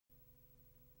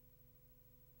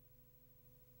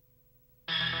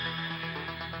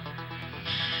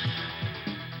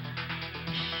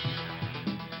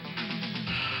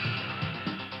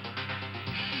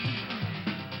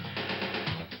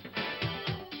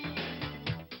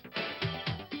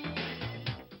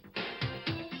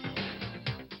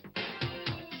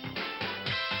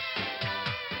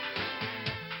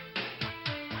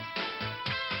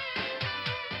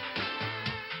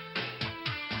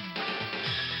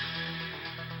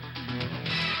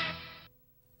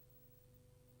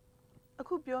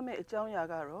ခုပြောမယ့်အကြောင်းအရာ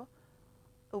ကတော့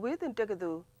အဝေးသင်တက္က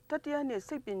သိုလ်တတိယနှစ်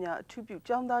စိတ်ပညာအထူးပြု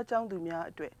ကျောင်းသားကျောင်းသူများ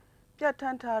အတွက်ပြဋ္ဌာ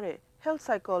န်းထားတဲ့ Health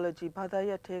Psychology ဘာသာ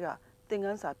ရပ်ထဲကသင်ခ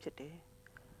န်းစာဖြစ်တယ်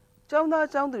။ကျောင်းသား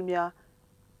ကျောင်းသူများ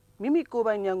မိမိကိုယ်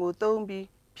ပိုင်ဉာဏ်ကိုသုံးပြီး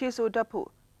ဖြေဆိုတတ်ဖို့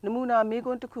နမူနာမေး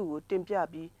ခွန်းတစ်ခုကိုတင်ပြ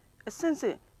ပြီးအဆင့်ဆ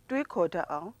င့်တွေးခေါ်တတ်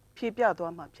အောင်ဖြေပြ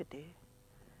သွားမှာဖြစ်တယ်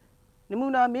။နမူ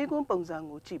နာမေးခွန်းပုံစံ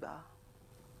ကိုကြည့်ပါ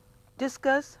။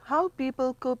 Discuss how people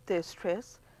cope their stress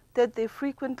that they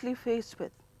frequently face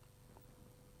with.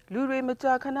 လူတွေမ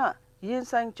ကြာခဏရင်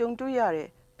ဆိုင်ကြုံတွေ့ရတဲ့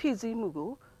ဖိစီးမှု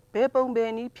ကိုဘယ်ပုံဘ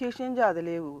ယ်နည်းဖြေရှင်းကြသ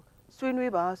လဲကိုဆွေး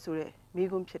နွေးပါဆိုတဲ့မေး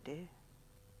ခွန်းဖြစ်တယ်။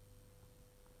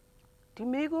ဒီ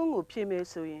မေးခွန်းကိုဖြေမယ်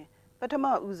ဆိုရင်ပထမ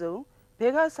ဦးဆုံးဘ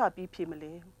ယ်ကစပြီးဖြေမ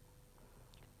လဲ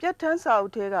။ပြဋ္ဌာန်းစာအု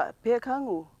ပ်ထဲကဘယ်အခန်း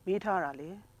ကိုမေးထားတာလဲ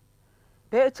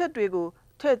။ဘယ်အချက်တွေကို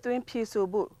ထည့်သွင်းဖြေဆို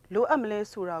ဖို့လိုအပ်မလဲ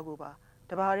ဆိုတာကိုပါ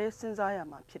တပါးတည်းစဉ်းစားရ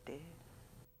မှာဖြစ်တယ်။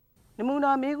နမူ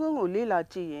နာမေးခွန်းကိုလေ့လာ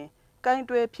ကြည့်ရင်ကိုင်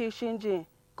တွယ်ဖြေရှင်းခြင်း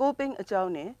coping အကြော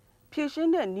င်းနဲ့ဖြေရှ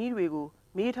င်းတဲ့နည်းတွေကို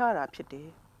မေးထားတာဖြစ်တယ်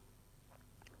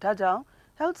။ဒါကြောင့်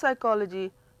Health Psychology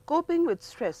Coping with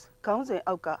Stress ခေါင်းစဉ်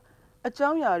အောက်ကအကြော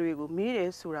င်းအရာတွေကိုမေးတ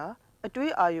ယ်ဆိုတာအ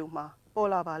တွေးအာရုံမှာပေါ်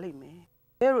လာပါလိမ့်မယ်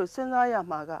။ဘယ်လိုစဉ်းစားရ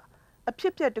မှာကအဖြ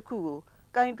စ်ပြက်တစ်ခုကို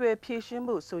ကိုင်တွယ်ဖြေရှင်း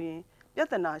ဖို့ဆိုရင်ပြ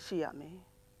ဿနာရှိရမယ်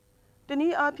။တန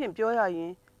ည်းအားဖြင့်ပြောရရ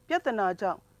င်ပြဿနာ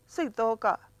ကြောင့်စိတ်သောက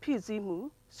ဖိစီးမှု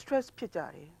stress ဖြစ်ကြ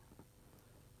တယ်။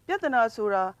ပြဿနာဆို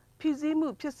တာဖိစီးမှု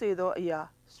ဖြစ်စေသောအရာ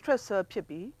stressor ဖြစ်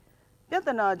ပြီးပြ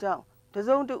ဿနာကြောင့်တ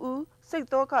စုံတဦးစိတ်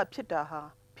သောကဖြစ်တာဟာ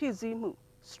ဖိစီးမှု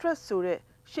stress ဆိုတဲ့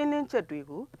ရှင်းလင်းချက်တွေ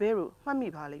ကိုဘယ်လိုမှတ်မိ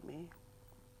ပါလိမ့်မယ်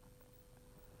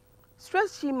။ stress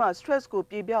ရှိမှ stress ကို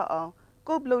ပြေပြအောင်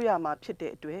cope လုပ်ရမှာဖြစ်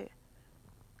တဲ့အတွက်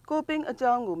coping အ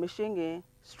ကြောင်းကိုမရှင်းခင်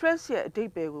stress ရဲ့အဓိ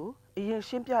ပ္ပာယ်ကိုအရင်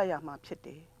ရှင်းပြရမှာဖြစ်တ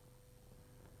ယ်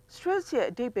။ stress ရဲ့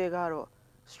အဓိပ္ပာယ်ကတော့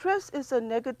stress is a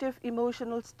negative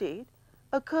emotional state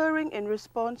occurring in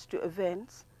response to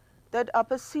events that are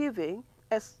perceiving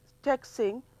as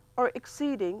taxing or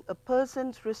exceeding a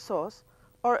person's resource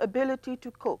or ability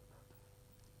to cope.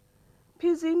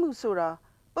 ဖိစီးမှုဆိုတာ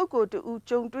ပုဂ္ဂိုလ်တဦး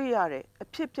ကြုံတွေ့ရတဲ့အ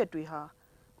ဖြစ်အပျက်တွေဟာ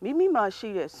မိမိမှာရှိ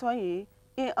တဲ့စွမ်းရည်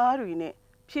အင်အားတွေနဲ့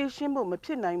ဖြေရှင်းဖို့မဖြ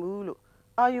စ်နိုင်ဘူးလို့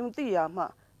အာရုံသိရမှ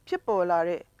ဖြစ်ပေါ်လာ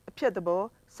တဲ့အဖြစ်သဘော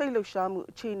စိတ်လှုပ်ရှားမှု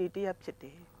အခြေအနေတစ်ရပ်ဖြစ်တ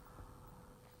ယ်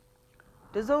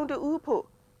။တစုံတဦးဖို့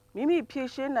မိမိဖြေ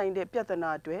ရှင်းနိုင်တဲ့ပြဿ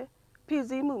နာတွေဖိ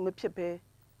စီးမှုမဖြစ်ဘဲ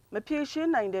မဖြေရှင်း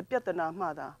နိုင်တဲ့ပြဿနာမှ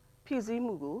သာဖိစီး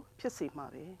မှုကိုဖြစ်စေမှာ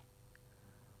ပဲ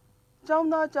။ကျောင်း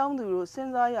သားကျောင်းသူတို့စ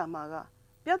ဉ်းစားရမှာက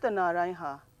ပြဿနာတိုင်း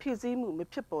ဟာဖိစီးမှုမ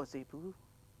ဖြစ်ပေါ်စေဘူး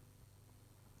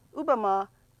။ဥပမာ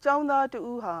ကျောင်းသားတ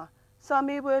ဦးဟာစာ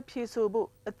မေးပွဲဖြေဆိုဖို့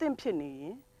အသင့်ဖြစ်နေရ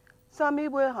င်စာ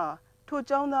မေးပွဲဟာထို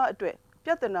ကျောင်းသားအတွက်ပြ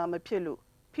ဿနာမဖြစ်လို့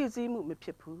ဖိစီးမှုမဖြ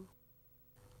စ်ဘူး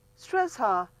။ stress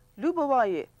ဟာလူဘဝ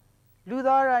ရဲ့လူ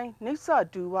သားတိုင်းနှိစ္စ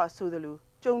ဒူဝဆိုသလို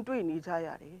ကြုံတွေ့နေကြရ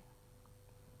တယ်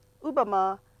။ဥပမာ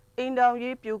အိမ်တောင်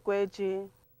ရေးပြိုကွဲခြင်း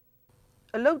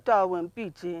အလုတ်တာဝန်ပိ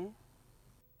ခြင်း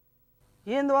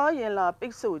ရင်သွားရင်လာပိ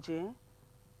တ်ဆို့ခြင်း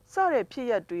စတဲ့ဖြစ်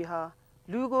ရပ်တွေဟာ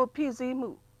လူကိုဖိစီးမှု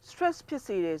stress ဖြစ်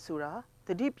စေတယ်ဆိုတာသ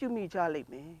တိပြုမိကြလိမ့်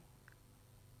မယ်။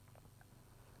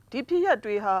ဒီဖြစ်ရပ်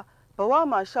တွေဟာဘဝ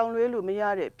မှာရှောင်လွှဲလို့မရ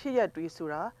တဲ့ဖြစ်ရပ်တွေဆို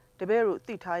တာတပည့်တို့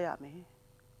သိထားရမယ်။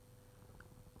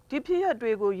ဒီဖြစ်ရပ်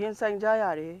တွေကိုရင်ဆိုင်ကြရ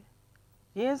တယ်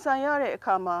။ရင်ဆိုင်ရတဲ့အ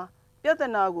ခါမှာပြဿ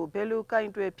နာကိုဘယ်လိုကင်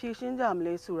တွယ်ဖြေရှင်းကြမ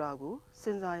လဲဆိုတာကိုစ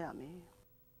ဉ်းစားရမယ်။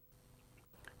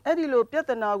အဲ့ဒီလိုပြဿ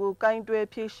နာကိုကင်တွယ်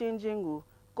ဖြေရှင်းခြင်းကို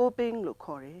coping လို့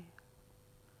ခေါ်တယ်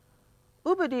။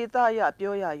ဥပဒေသအရ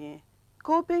ပြောရရင်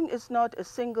coping is not a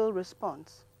single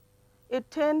response. It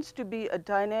tends to be a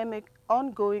dynamic,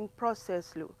 ongoing process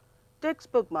လို့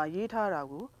textbook မှာရေးထားတာ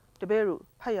ကိုတပည့်တို့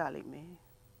ဖတ်ရလိမ့်မယ်။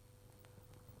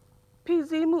ဖိ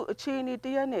စီးမှုအခြေအနေတ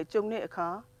စ်ရပ်နဲ့ကြုံတဲ့အခါ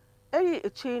အဲ့ဒီ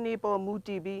အခြေအနေပေါ်မူတ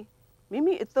ည်ပြီးမိ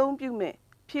မိအသုံးပြုမဲ့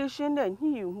ဖြေရှင်းတဲ့ညှိ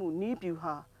ယူမှုနည်းဗျူ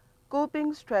ဟာ coping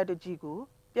strategy ကို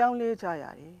ပြောင်းလဲကြရ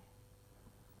တယ်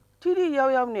။ထိထိရော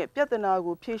က်ရောက်နဲ့ပြဿနာ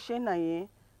ကိုဖြေရှင်းနိုင်ရင်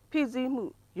ဖိစီးမှု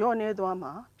လျော့နည်းသွား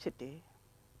မှာဖြစ်တယ်။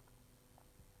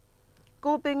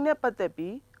 coping နဲ့ပတ်သက်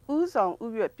ပြီးဦးဆောင်ဥ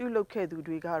ရွက်ပြုလုပ်ခဲ့သူ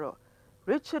တွေကတော့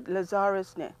Richard Lazarus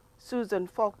နဲ့ Susan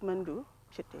Folkman တို့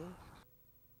ဖြစ်တယ်။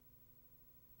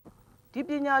ဒီပ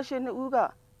ညာရှင်နှစ်ဦးက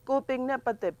coping နဲ့ပ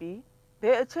တ်သက်ပြီးဘ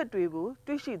ယ်အချက်တွေကို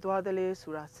တွေ့ရှိသွားသလဲ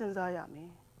ဆိုတာစဉ်းစားရမ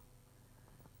ယ်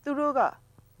။သူတို့က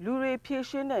လူတွေဖြေ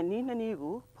ရှင်းတဲ့နည်းနှစ်နည်း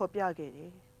ကိုဖော်ပြခဲ့တ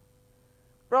ယ်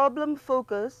။ problem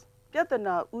focus ပြဿ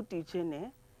နာဦးတည်ခြင်းနဲ့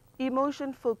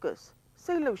emotion focus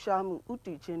စိတ်လှုပ်ရှားမှုဦးတ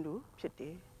ည်ခြင်းတို့ဖြစ်တ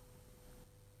ယ်။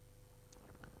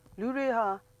လူတွေဟာ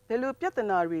ဘယ်လိုပြဿ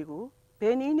နာတွေကိုဘ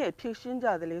ယ်နည်းနဲ့ဖြေရှင်းကြ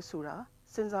သလဲဆိုတာ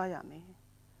စဉ်းစားရမယ်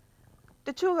။တ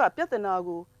ချို့ကပြဿနာ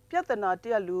ကိုပြဿနာတ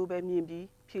စ်ရပ်လိုပဲမြင်ပြီး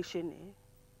ဖြေရှင်းတယ်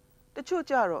။တချို့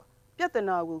ကြတော့ပြဿ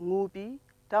နာကိုငိုပြီး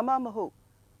ဒါမှမဟုတ်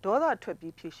ဒေါသထွက်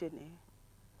ပြီးဖြေရှင်းတယ်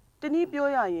။တနည်းပြော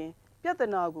ရရင်ပြဿ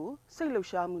နာကိုစိတ်လှုပ်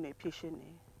ရှားမှုနဲ့ဖြေရှင်းတ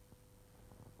ယ်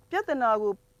။ပြဿနာ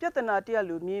ကိုပြဿနာတစ်ရပ်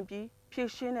လိုမြင်ပြီးဖြေ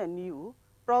ရှင်းတဲ့နည်းကို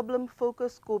problem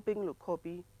focus coping လို့ခေါ်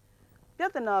ပြီးပြ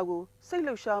ဿနာကိုစိတ်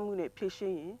လှုပ်ရှားမှုနဲ့ဖြေရှ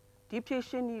င်းရင်ဒီဖြေ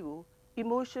ရှင်းနည်းကို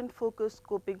emotion focus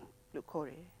coping လို့ခေါ်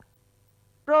တယ်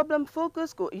။ problem focus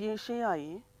ကိုအရင်ရှင်းရရ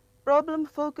င် problem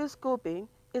focus coping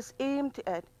is aimed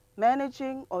at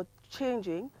managing or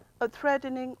changing a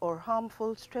threatening or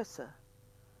harmful stressor.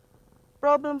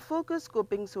 Problem focus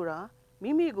coping ဆိုတာ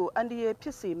မိမိကိုအန္တရာယ်ဖြ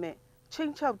စ်စေမဲ့ချိ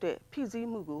န်ချောက်တဲ့ဖိစီး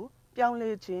မှုကိုပြောင်း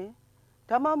လဲခြင်း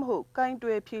ဒါမှမဟုတ်ကင်တွ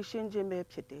ယ်ဖြေရှင်းခြင်းပဲ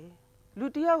ဖြစ်တယ်။လူ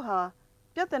တစ်ယောက်ဟာ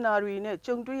ပြဿနာတွေနဲ့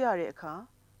ကြုံတွေ့ရတဲ့အခါ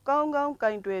ကောင်းကောင်းက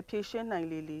င်တွယ်ဖြေရှင်းနိုင်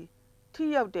လေထိ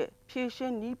ရောက်တဲ့ဖြေရှ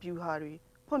င်းနည်းဗျူဟာတွေ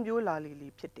ဖွံ့ဖြိုးလာလေ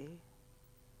ဖြစ်တယ်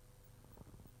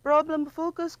။ Problem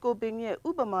focus coping ရဲ့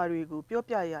ဥပမာတွေကိုပြော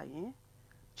ပြရရင်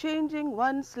changing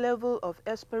one's level of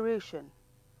aspiration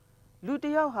လူတ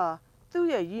စ်ယောက်ဟာသူ့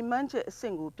ရဲ့ရည်မှန်းချက်အဆ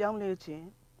င့်ကိုပြောင်းလဲခြင်း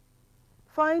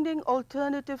finding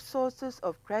alternative sources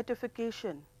of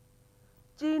gratification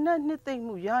ကျေနပ်နှစ်သိမ့်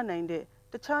မှုရနိုင်တဲ့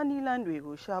တခြားနည်းလမ်းတွေ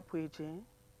ကိုရှာဖွေခြင်း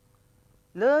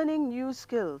learning new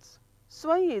skills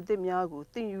စွမ်းရည်သစ်များကို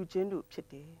သင်ယူခြင်းတို့ဖြစ်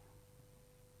တယ်။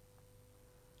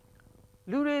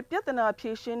လူတွေပြဿနာ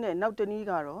ဖြေရှင်းတဲ့နောက်တစ်နည်း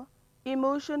ကတော့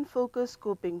emotion focus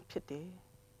coping ဖြစ်တယ်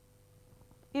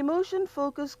။ Emotion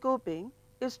focus coping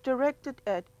is directed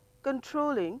at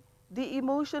controlling the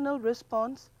emotional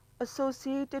response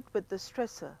associated with the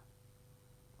stressor.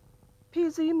 ဖိ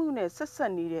စီးမှုနဲ့ဆက်ဆ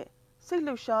က်နေတဲ့စိတ်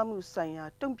လှုပ်ရှားမှုဆိုင်ရာ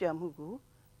တုံ့ပြန်မှုကို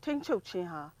ထိန်းချုပ်ခြင်း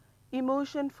ဟာ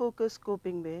emotion focus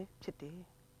coping ပဲဖြစ်တယ်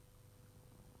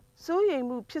။စိုးရိမ်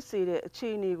မှုဖြစ်စေတဲ့အခြေ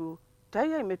အနေကိုဓာတ်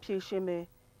ရိုက်မဖြေရှင်းပဲ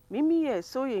မိမိရဲ့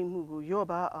စိုးရိမ်မှုကိုလျော့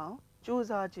ပါအောင်ကြိုး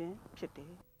စားခြင်းဖြစ်တ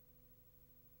ယ်။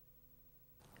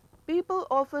 People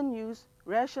often use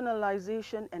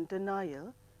rationalization and denial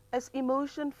as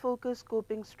emotion focus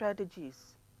coping strategies.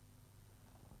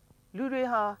 လူတွေ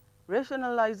ဟာ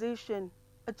rationalization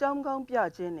အကြောင်းကောင်းပြ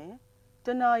ခြင်းနဲ့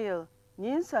denial ငြ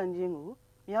င်းဆန်ခြင်းကို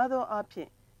များသောအားဖြင့်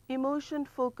emotion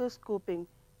focus coping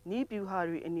နည်းဗျူဟာ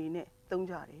တွေအနေနဲ့သုံး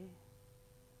ကြတယ်။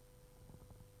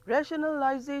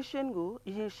 rationalization ကို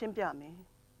အရင်ရှင်းပြမယ်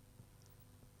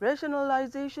။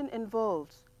 Rationalization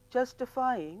involves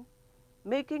justifying,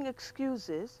 making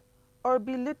excuses, or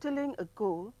belittling a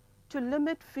goal to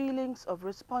limit feelings of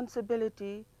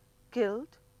responsibility,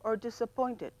 guilt, or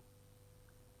disappointed.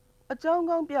 အကြောင်း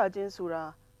ကောင်းပြခြင်းဆိုတာ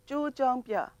ကြိုးကြောင်း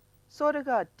ပြစောတ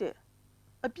ကတဲ့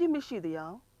အပြစ်မရှိတဲ့အော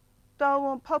င်တာဝ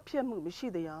န်ဖောက်ဖျက်မှုမရှိ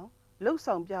တဲ့အောင်လှုပ်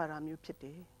ဆောင်ပြတာမျိုးဖြစ်တ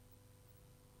ယ်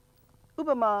။ဥပ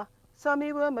မာစာ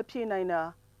မေးပွဲမဖြေနိုင်တာ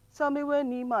စာမေးပွဲ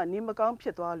နီးမှနေမကောင်းဖြ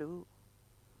စ်သွားလို့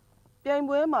ပြိုင်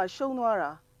ပွဲမှာရှုံးသွား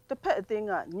တာတစ်ဖက်အသင်း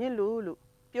ကညစ်လို့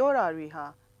ပြောတာတွေဟာ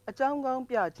အကြောင်းကောင်း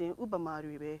ပြခြင်းဥပမာ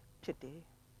တွေပဲဖြစ်တယ်။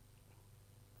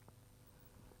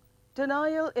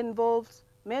 Denial involves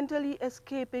mentally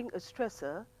escaping a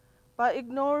stressor by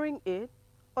ignoring it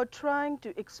or trying to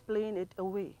explain it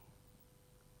away.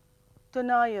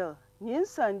 Denial ငြင်း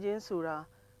ဆန်ခြင်းဆိုတာ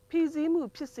ဖိစီးမှု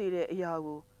ဖြစ်စေတဲ့အရာ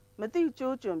ကိုမသိ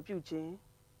ကျိုးကျွံပြုခြင်း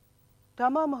ဒါ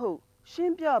မှမဟုတ်ရှ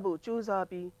င်းပြဖို့ကြိုးစား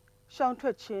ပြီးရှောင်ထွ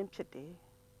က်ခြင်းဖြစ်တယ်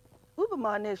။ဥပ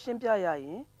မာနဲ့ရှင်းပြရရ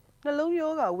င်နှလုံး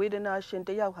ရောဂါဝေဒနာရှင်တ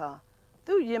စ်ယောက်ဟာ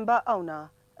သူ့ရင်ဘတ်အောင့်တာ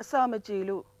အစာမကြေ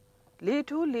လို့လေ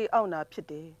ထိုးလေအောင့်တာဖြစ်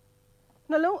တယ်။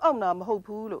နှလုံးအောင့်တာမဟုတ်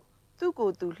ဘူးလို့သူ့ကို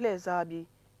ယ်သူလှည့်စားပြီး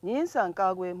ငြင်းဆန်ကာ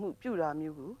ကွယ်မှုပြုတာ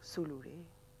မျိုးကိုဆိုလိုတယ်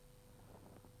။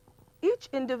 Each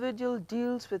individual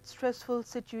deals with stressful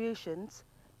situations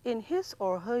in his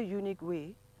or her unique way,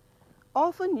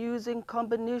 often using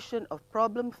combination of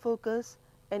problem focus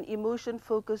and emotion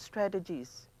focus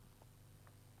strategies.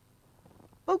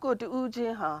 ပုဂ္ဂိုလ်တဦးချ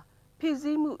င်းဟာဖိ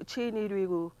စီးမှုအခြေအနေတွေ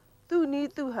ကိုသူ့နည်း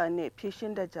သူ့ဟန်နဲ့ဖြေရှ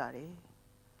င်းတတ်ကြတယ်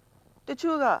။တ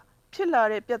ချို့ကဖြစ်လာ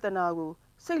တဲ့ပြဿနာကို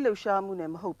စိတ်လှုပ်ရှားမှု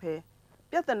နဲ့မဟုတ်ဘဲ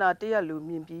ပြဿနာတစ်ရပ်လို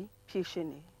မြင်ပြီးဖြေရှင်း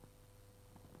တယ်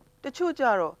။တချို့ကြ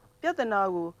တော့ပြဿနာ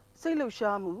ကိုစိတ်လှုပ်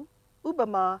ရှားမှုဥပ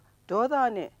မာဒေါသ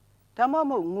နဲ့ဒါမှ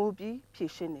မဟုတ်ငိုပြီးဖြေ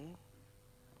ရှင်းတယ်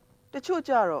။တချို့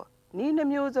ကြတော့နည်းနှ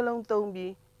မျိုးစလုံးသုံး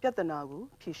ပြီးပြဿနာကို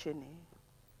ဖြေရှင်းတယ်။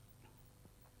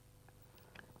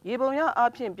ရေပုံရ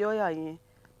အားဖြင့်ပြောရရင်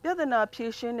ပြဿနာဖြေ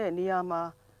ရှင်းတဲ့နေရာမှာ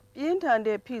ပြင်းထန်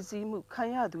တဲ့ဖိစီးမှုခံ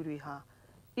ရသူတွေဟာ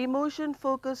emotion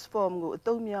focus form ကိုအ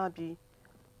သုံးများပြီး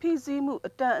ဖိစီးမှု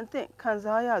အတန်အသင့်ခံ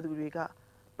စားရသူတွေက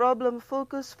problem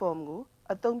focus form ကို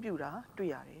အသုံးပြုတာတွေ့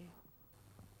ရတယ်။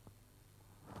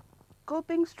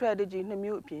 Coping strategy နှစ်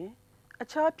မျိုးအပြင်အ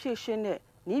ခြားဖြေရှင်းတဲ့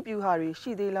နည်းဗျူဟာတွေ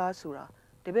ရှိသေးလားဆိုတာ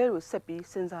တပည့်တို့ဆက်ပြီး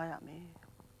စဉ်းစားရမယ်။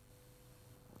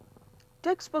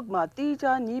 Textbook မှာတီး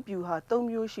ခြားနည်းဗျူဟာ၃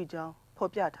မျိုးရှိကြောင်း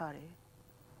ဖော်ပြထားတယ်။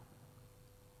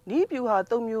နည်းဗျူဟာ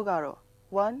၃မျိုးကတော့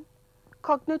 1.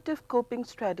 cognitive coping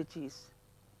strategies,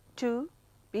 2.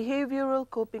 behavioral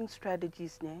coping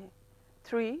strategies နဲ့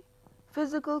 3.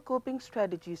 physical coping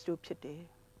strategies တို့ဖြစ်တယ်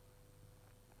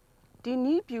။ဒီန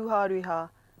ည်းဗျူဟာတွေဟာ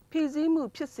ဖိစီးမှု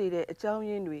ဖြစ်စေတဲ့အကြောင်း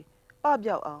ရင်းတွေပ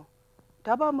ပျောက်အောင်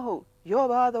ဒါမှမဟုတ်လျော့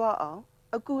ပါးသွားအောင်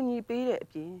အကူအညီပေးတဲ့အ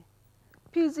ပြင်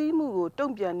ဖိစီးမှုကို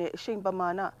တုံ့ပြန်တဲ့အရှိန်ပမာ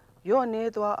ဏလျော့န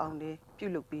ည်းသွားအောင်လည်းပြု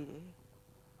လုပ်ပေးတယ်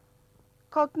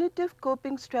။ cognitive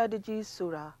coping strategies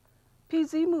ဆိုတာဖိ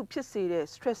စီးမှုဖြစ်စေတဲ့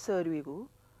stressor တွေကို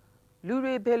လူ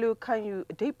တွေဘယ်လိုခံယူ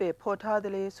အဓိပ္ပာယ်ဖော်ထားသ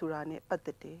လဲဆိုတာနဲ့ပတ်သ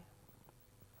က်တယ်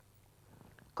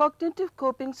။ Cognitive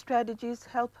coping strategies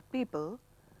help people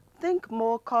think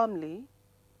more calmly,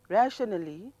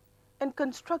 rationally, and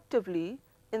constructively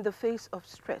in the face of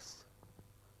stress.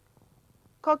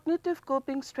 Cognitive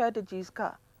coping strategies က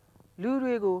လူ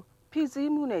တွေကိုဖိ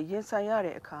စီးမှုနဲ့ရင်ဆိုင်ရ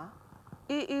တဲ့အခါ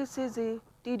အေးအေးဆေးဆေး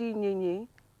တည်တည်ငြိမ်ငြိမ်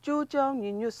ကြိုးကြောင်းညီ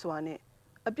ညွတ်စွာနဲ့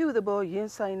အပြုသဘောရင်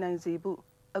ဆိုင်နိုင်စေဖို့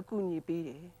အကူအညီပေးတ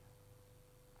ယ်။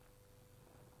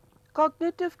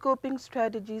 Cognitive coping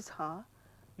strategies ဟာ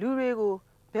လူတွေကို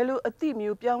ဘယ်လိုအသိ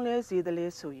မျိုးပြောင်းလဲစေသလဲ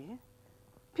ဆိုရင်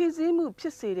ဖိစီးမှုဖြ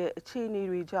စ်စေတဲ့အခြေအနေ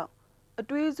တွေကြောင့်အ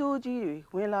တွေးစိုးကြီးတွေ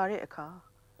ဝင်လာတဲ့အခါ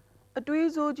အတွေး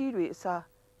စိုးကြီးတွေအစား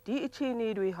ဒီအခြေအနေ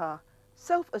တွေဟာ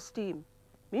self esteem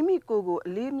မိမိကိုယ်ကိုအ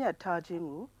လေးမြတ်ထားခြင်း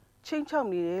ကိုချိန်ချောက်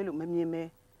နေတယ်လို့မမြင်ဘဲ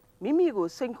မိမိကို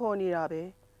စိန်ခေါ်နေတာပဲ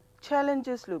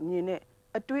challenges လို့မြင်တဲ့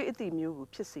အတွေးအသိမျိုးကို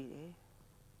ဖြစ်စေတယ်။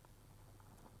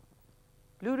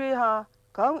လူတွေဟာ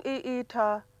ခေါင်းအေးအေး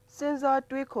ထားစဉ်းစား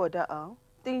တွေးခေါ်တတ်အောင်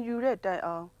သင်ယူတဲ့တိုင်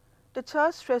အောင်တခြား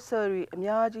stressor တွေအ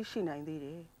များကြီးရှိနိုင်သေးတ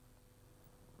ယ်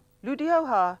။လူတစ်ယောက်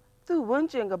ဟာသူ့ဝန်း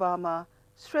ကျင်ကဘာမှာ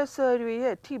stressor တွေ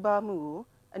ရဲ့ထိပါမှုကို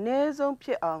အနည်းဆုံးဖြ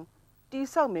စ်အောင်တည်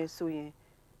ဆောက်မယ်ဆိုရင်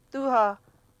သူဟာ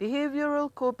behavioral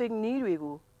coping နည်းတွေ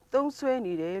ကိုသုံးစွဲ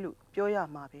နေတယ်လို့ပြောရ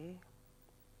မှာပဲ။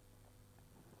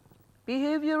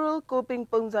 behavioral coping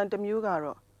ပုံစံတစ်မျိုးက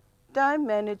တော့ time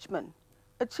management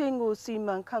အချိန်ကိုစီ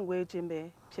မံခန့်ခွဲခြင်းပဲ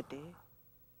ဖြစ်တယ်။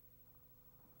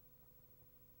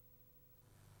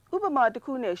ဥပမာတစ်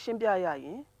ခုနဲ့ရှင်းပြရရ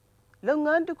င်လုပ်င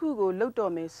န်းတစ်ခုကိုလုပ်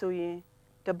တော့မယ်ဆိုရင်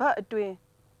တစ်ပတ်အတွင်း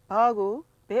ဘာကို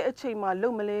ဘယ်အချိန်မှလု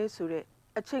ပ်မလဲဆိုတဲ့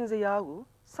အချိန်စရာကို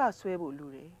စဆွဲဖို့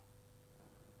လိုတယ်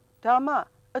။ဒါမှ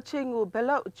အချိန်ကိုဘယ်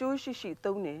လောက်အကျိုးရှိရှိ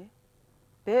သုံးတယ်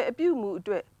ဘယ်အပြုမှုအ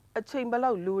တွက်အချိန်ဘယ်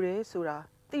လောက်လိုတယ်ဆိုတာ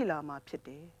သိလာမှာဖြစ်တ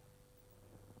ယ်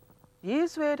။ရေး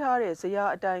ဆွဲထားတဲ့ဇ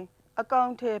ယားအတိုင်းအကော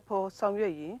င့်ထဲပေါ်ဆောင်ရွ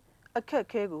က်ရင်အခက်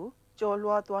ခဲကိုကျော်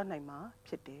လွှားသွားနိုင်မှာ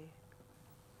ဖြစ်တယ်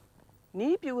။န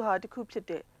ည်းဗျူဟာတစ်ခုဖြစ်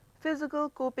တဲ့ physical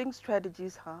coping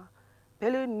strategies ဟာဘ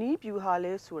ယ်လိုနည်းဗျူဟာ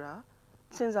လဲဆိုတာ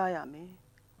စဉ်းစားရမယ်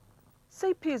။စိ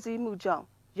တ်ဖိစီးမှုကြောင့်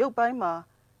ရုပ်ပိုင်းမှာ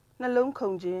နှလုံးခု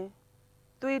န်ခြင်း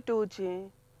သွေးတိုးခြင်း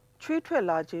ချွေးထွက်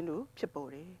လာခြင်းတို့ဖြစ်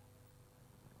ပေါ်တယ်။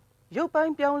ရုပ်ပို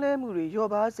င်းပြောင်းလဲမှုတွေ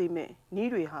လျော့ပါးစေမဲ့န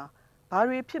ည်းတွေဟာဘာ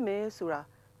တွေဖြစ်မယ်ဆိုတာ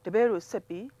တပည့်တို့ဆက်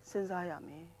ပြီးစဉ်းစားရမ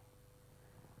ယ်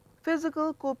။ Physical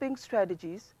coping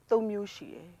strategies ၃မျိုးရှိ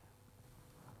တယ်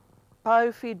။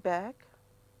 Biofeedback,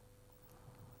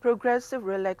 progressive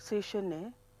relaxation နဲ့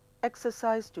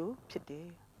exercise တို့ဖြစ်တယ်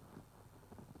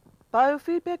။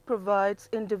 Biofeedback provides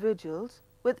individuals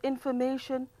with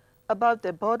information about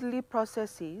their bodily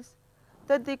processes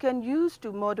that they can use to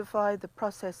modify the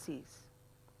processes.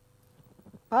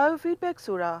 Biofeedback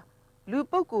ဆိုတာလူ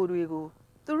ပုဂ္ဂိုလ်တွေကို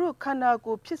သူတို့ခန္ဓာ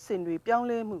ကိုယ်ဖြစ်စဉ်တွေပြောင်း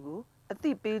လဲမှုကိုအ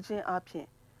သိပေးခြင်းအပြင်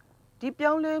ဒီ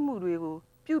ပြောင်းလဲမှုတွေကို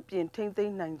ပြုပြင်ထိန်းသိ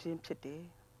မ်းနိုင်ခြင်းဖြစ်တယ်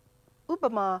။ဥပ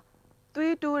မာ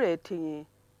သွေးတိုးတယ်ထင်ရင်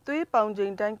သွေးပေါင်ချိ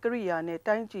န်တိုင်းကိရိယာနဲ့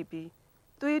တိုင်းကြည့်ပြီး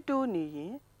သွေးတိုးနေရ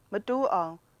င်မတိုးအော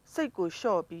င်စိတ်ကို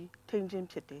လျှော့ပြီးထိန်းခြင်း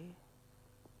ဖြစ်တယ်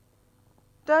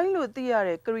။တိုင်းလို့သိရ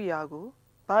တဲ့ကိရိယာကို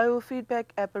biofeedback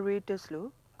apparatus လို့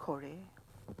ခေါ်တယ်။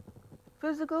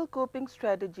 Physical coping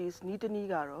strategies နည်းတစ်နည်း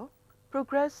ကတော့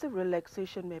progressive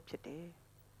relaxation ပဲဖြစ်တယ်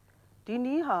။ဒီန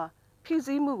ည်းဟာဖိ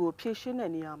စီးမှုကိုဖြေရှင်း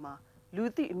တဲ့နေရာမှာလူ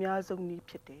သိအများဆုံးနည်း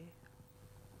ဖြစ်တယ်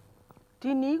။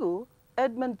ဒီနည်းကို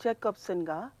Edmund Jacobson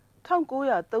က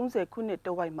1930ခုနှစ်တ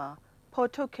ဝိုက်မှာဖော်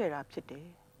ထုတ်ခဲ့တာဖြစ်တယ်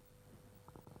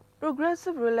။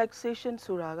 Progressive relaxation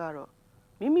ဆိုတာကတော့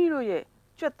မိမိတို့ရဲ့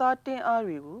ကြွက်သားတင်းအား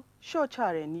တွေကိုလျှော့ချ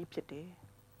တဲ့နည်းဖြစ်တယ်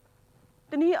။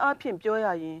တနည်းအားဖြင့်ပြောရ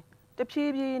ရင်တဖြ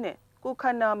ည်းဖြည်းနဲ့ကိုယ်ခ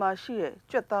န္ဓာမှာရှိတဲ့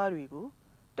ကြွက်သားတွေကို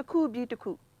တစ်ခုပြီးတစ်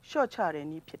ခုလျှော့ချတဲ့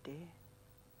နည်းဖြစ်တယ်။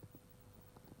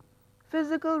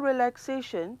 Physical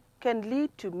relaxation can lead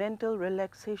to mental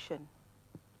relaxation.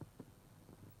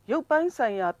 ရုပ်ပိုင်းဆို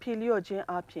င်ရာဖြေလျော့ခြင်း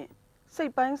အပြင်စိ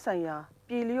တ်ပိုင်းဆိုင်ရာ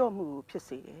ပြေလျော့မှုကိုဖြစ်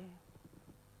စေတယ်။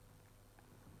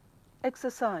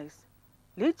 Exercise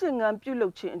လေ့ကျင့်ခန်းပြုလု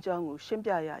ပ်ခြင်းအကြောင်းကိုရှင်း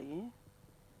ပြရရင်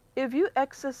If you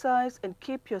exercise and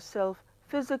keep yourself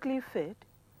physically fit,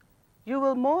 you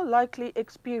will more likely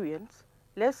experience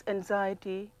less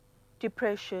anxiety,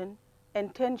 depression,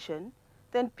 and tension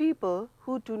than people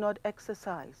who do not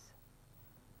exercise.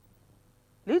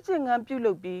 လေ့ကျင့်ခန်းပြု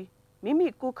လုပ်ပြီးမိမိ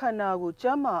ကိုယ်ခန္ဓာကိုကျ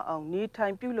န်းမာအောင်နေထို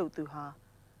င်ပြုလုပ်သူဟာ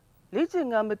လေ့ကျင့်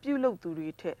ခန်းမပြုလုပ်သူတွေ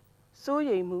ထက်စိုး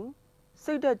ရိမ်မှု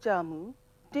စိတ်ဓာတ်ကျမှု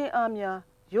တင်းအားများ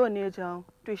လျော့နည်းကြောင်း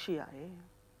တွေ့ရှိရတယ်။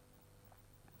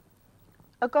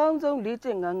အကောင်းဆုံးလေ့ကျ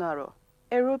င့်ခန်းကတော့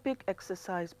aerobic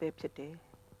exercise ပဲဖြစ်တယ်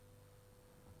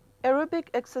။ aerobic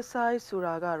exercise ဆို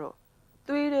တာကတော့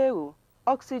သွေးထဲကို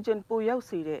အောက်ဆီဂျင်ပိုရောက်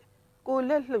စေတဲ့ကိုယ်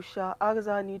လက်လှုပ်ရှားအားက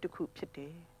စားနည်းတစ်ခုဖြစ်တ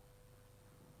ယ်။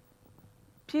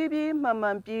ဖြည်းဖြည်းမှန်မှ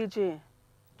န်ပြေးခြင်း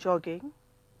jogging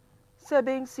စက်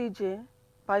ဘီးစီးခြင်း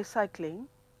bicycling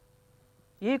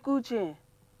ရေကူးခြင်း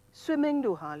swimming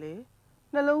တို့ဟာလည်း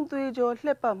နှလုံးသွေးကြောလှ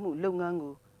ည့်ပတ်မှုလုပ်ငန်း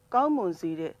ကိုကောင်းမွန်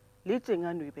စေတဲ့လေ့ကျင့်ခ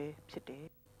န်းတွေပဲဖြစ်တယ်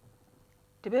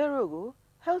။တပည့်တို့ကို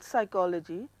health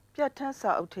psychology ပြဋ္ဌာန်းစာ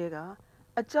အုပ်ထဲက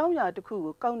အကြောင်းအရာတစ်ခု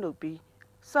ကိုကောက်နှုတ်ပြီး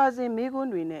စာစဉ်မေးခွန်း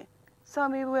တွေနဲ့စာ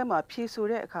မေးပွဲမှာဖြေဆို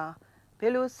တဲ့အခါဘ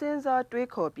ယ်လိုစဉ်းစားတွေး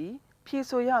ခေါ်ပြီးဖြေ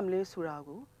ဆိုရမလဲဆိုတာ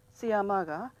ကိုဆရာမ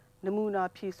ကနမူနာ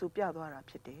ဖြေဆိုပြသွားတာ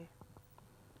ဖြစ်တယ်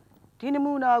။ဒီန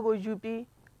မူနာကိုယူပြီး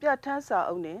ပြဋ္ဌာန်းစာ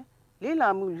အုပ်နဲ့လေ့လာ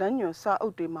မှုလမ်းညွှန်စာအု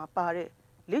ပ်တွေမှာပါတဲ့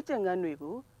လေ့ကျင့်ခန်းတွေ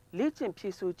ကိုလေ့ကျင့်ဖြေ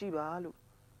ဆိုကြည့်ပါလို့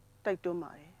တိုက်တွန်း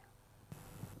ပါတယ်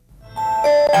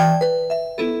။